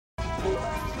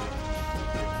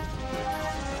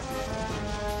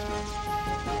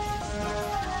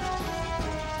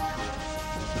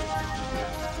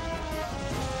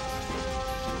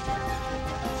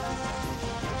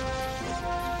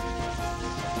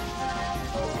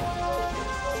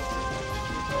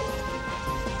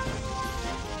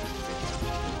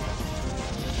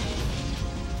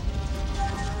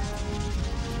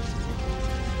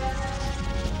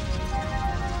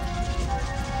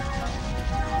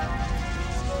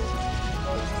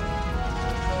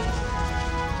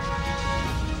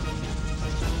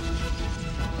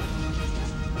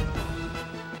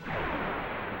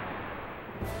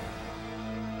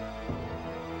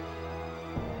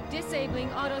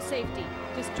Enabling auto safety.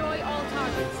 Destroy all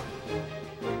targets.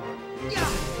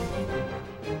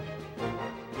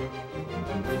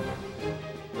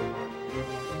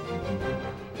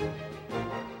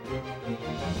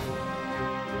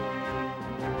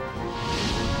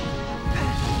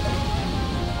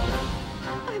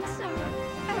 I'm sorry,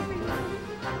 everyone.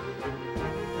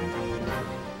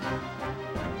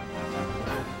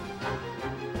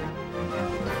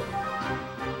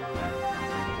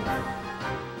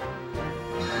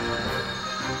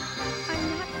 I'm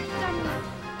not done yet.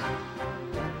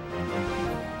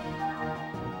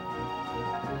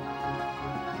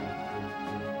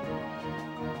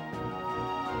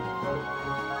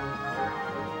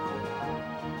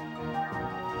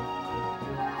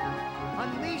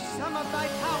 Unleash some of thy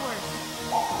powers!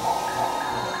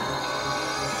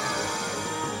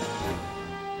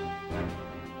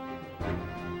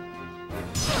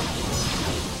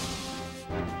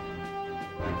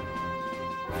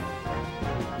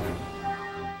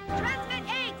 Transmit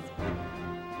eggs!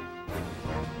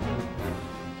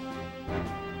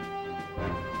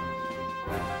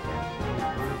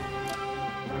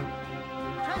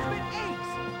 Transmit eggs!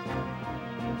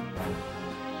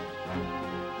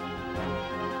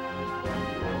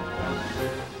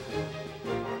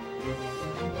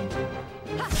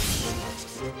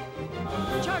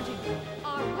 Charging.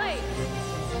 Our blade.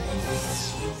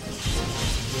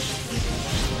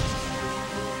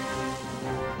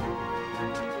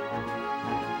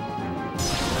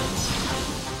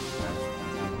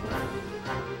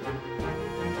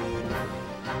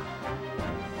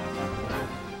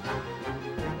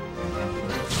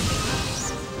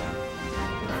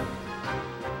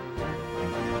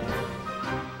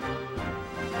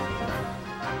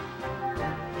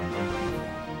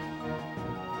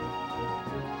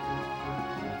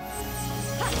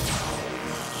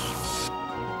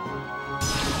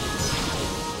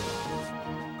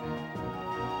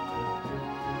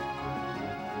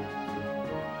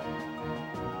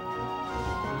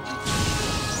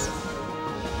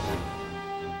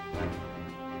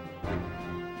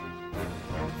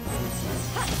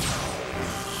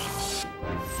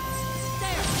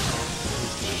 There.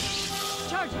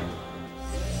 Charging.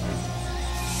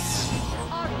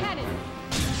 Our cannon.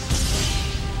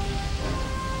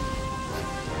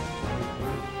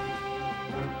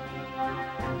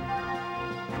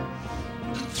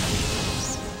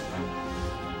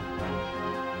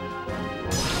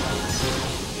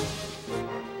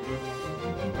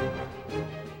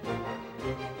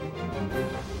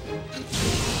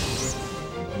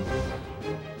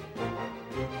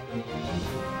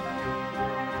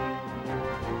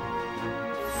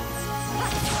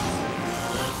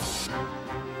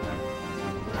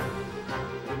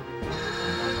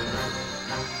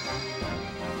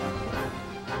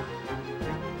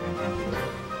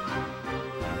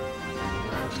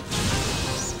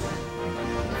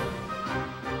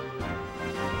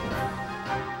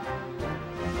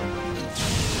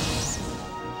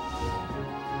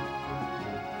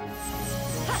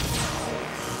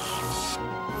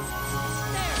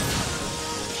 There.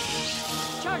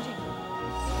 Charging.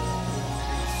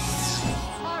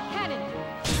 Our cannon.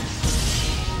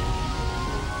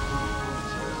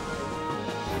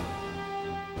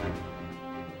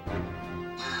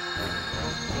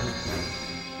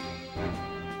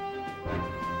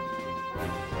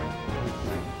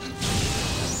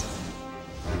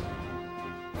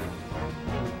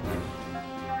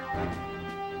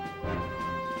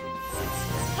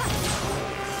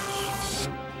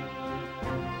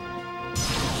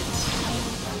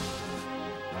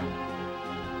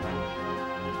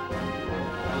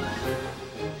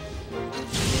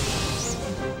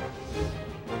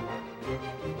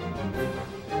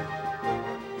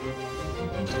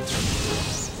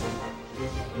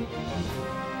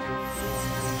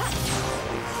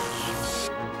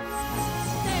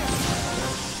 There.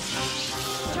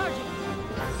 Charging.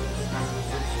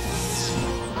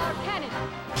 Our cannon.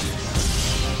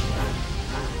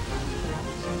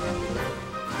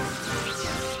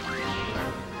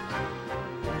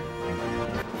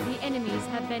 The enemies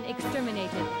have been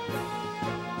exterminated.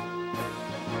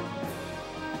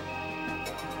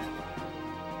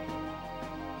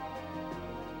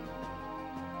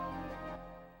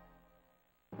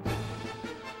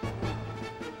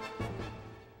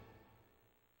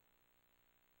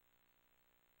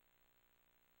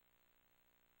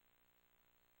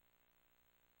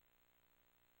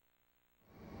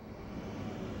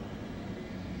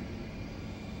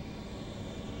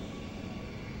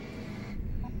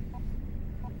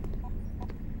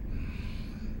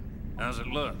 How's it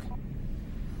look?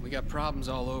 We got problems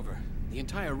all over. The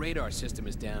entire radar system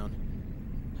is down.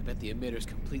 I bet the emitter's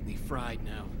completely fried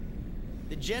now.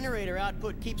 The generator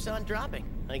output keeps on dropping.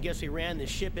 I guess we ran the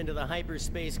ship into the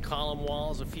hyperspace column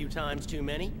walls a few times too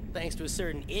many, thanks to a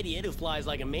certain idiot who flies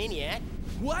like a maniac.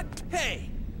 What?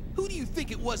 Hey! Who do you think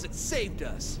it was that saved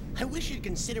us? I wish you'd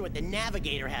consider what the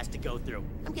navigator has to go through.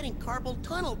 I'm getting carpal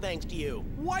tunnel thanks to you.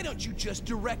 Why don't you just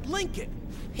direct link it?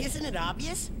 Isn't it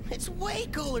obvious? It's way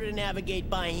cooler to navigate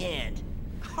by hand.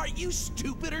 Are you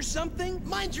stupid or something?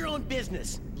 Mind your own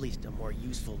business. At least I'm more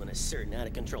useful than a certain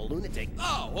out-of-control lunatic.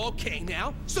 Oh, okay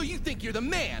now. So you think you're the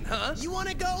man, huh? You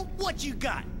wanna go? What you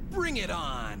got? Bring it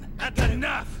on. That's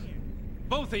enough!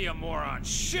 Both of you morons,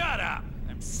 shut up!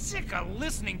 I'm sick of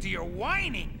listening to your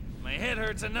whining! My head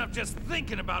hurts enough just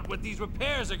thinking about what these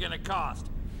repairs are gonna cost.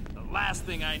 The last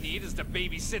thing I need is to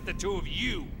babysit the two of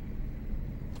you.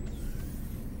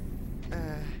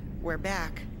 We're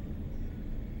back.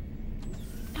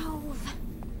 Oh,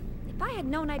 if I had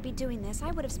known I'd be doing this,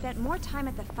 I would have spent more time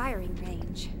at the firing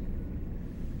range.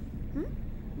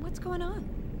 What's going on?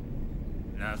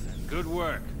 Nothing. Good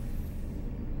work.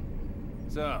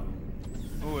 So,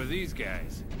 who are these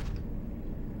guys?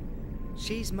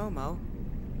 She's Momo,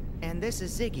 and this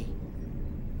is Ziggy.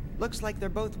 Looks like they're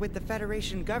both with the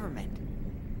Federation government.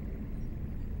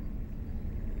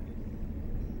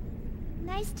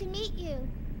 Nice to meet you.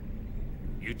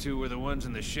 You two were the ones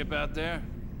in the ship out there?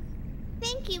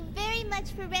 Thank you very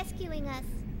much for rescuing us.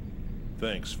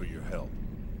 Thanks for your help.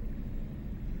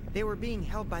 They were being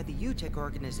held by the UTIC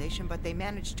organization, but they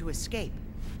managed to escape.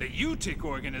 The UTIC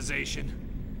organization?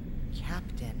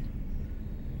 Captain.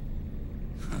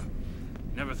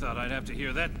 Never thought I'd have to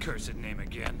hear that cursed name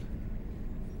again.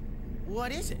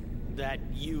 What is it? That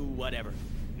you whatever?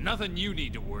 Nothing you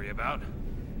need to worry about.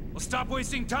 Well, stop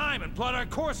wasting time and plot our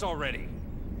course already.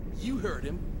 You heard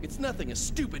him. It's nothing a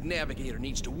stupid navigator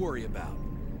needs to worry about.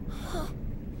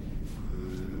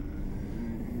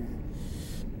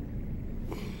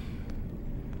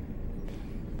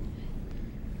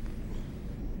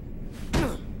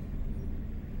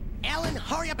 Alan,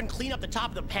 hurry up and clean up the top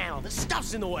of the panel. This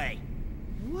stuff's in the way.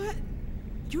 What?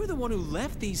 You're the one who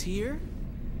left these here?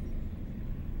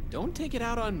 Don't take it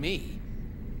out on me.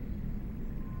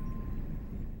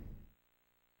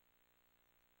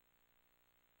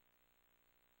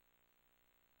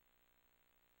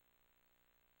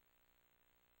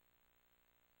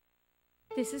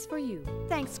 This is for you.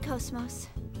 Thanks, Cosmos.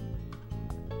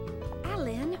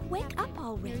 Alan, wake up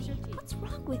already. Here's your tea. What's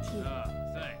wrong with you?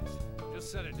 Thanks.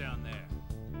 Just set it down there.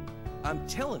 I'm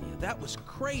telling you, that was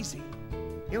crazy.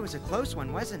 It was a close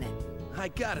one, wasn't it? I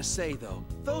gotta say, though,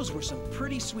 those were some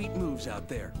pretty sweet moves out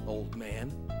there, old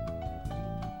man.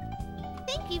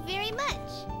 Thank you very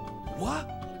much. What?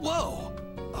 Whoa!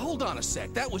 Hold on a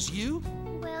sec, that was you?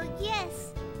 Well,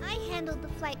 yes. I handled the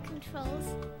flight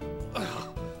controls.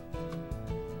 Ugh.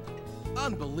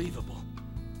 Unbelievable.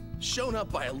 Shown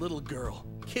up by a little girl.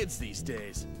 Kids these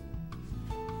days.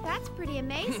 That's pretty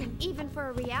amazing, even for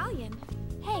a Realian.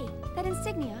 Hey, that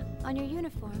insignia on your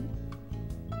uniform,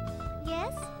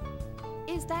 Yes?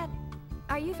 is that...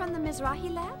 Are you from the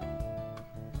Mizrahi lab?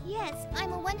 Yes,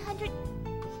 I'm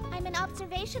an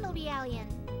observational Realian.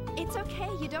 It's okay,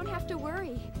 you don't have to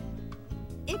worry.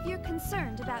 If you're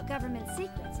concerned about government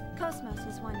secrets, Cosmos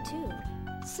is one too.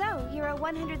 So, you're a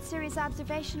 100 series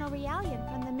observational Realian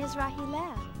from the Mizrahi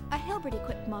lab. A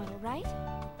Hilbert-equipped model, right?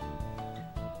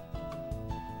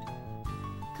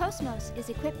 Cosmos is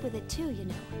equipped with it too, you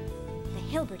know. The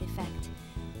Hilbert effect.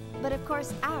 But of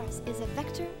course, ours is a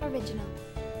Vector original.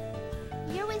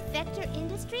 You're with Vector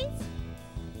Industries?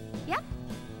 Yep.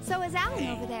 So is Alan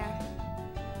over there.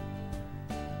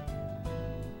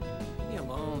 Leave me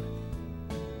alone.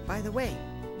 By the way,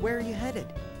 where are you headed?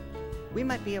 We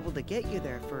might be able to get you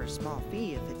there for a small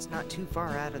fee if it's not too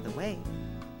far out of the way.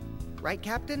 Right,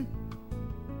 Captain?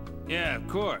 Yeah, of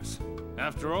course.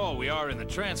 After all, we are in the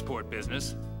transport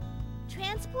business.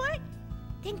 Transport?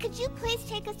 Then could you please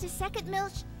take us to Second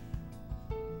Milsh...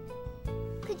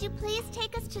 Could you please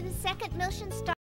take us to the Second Milshan Star...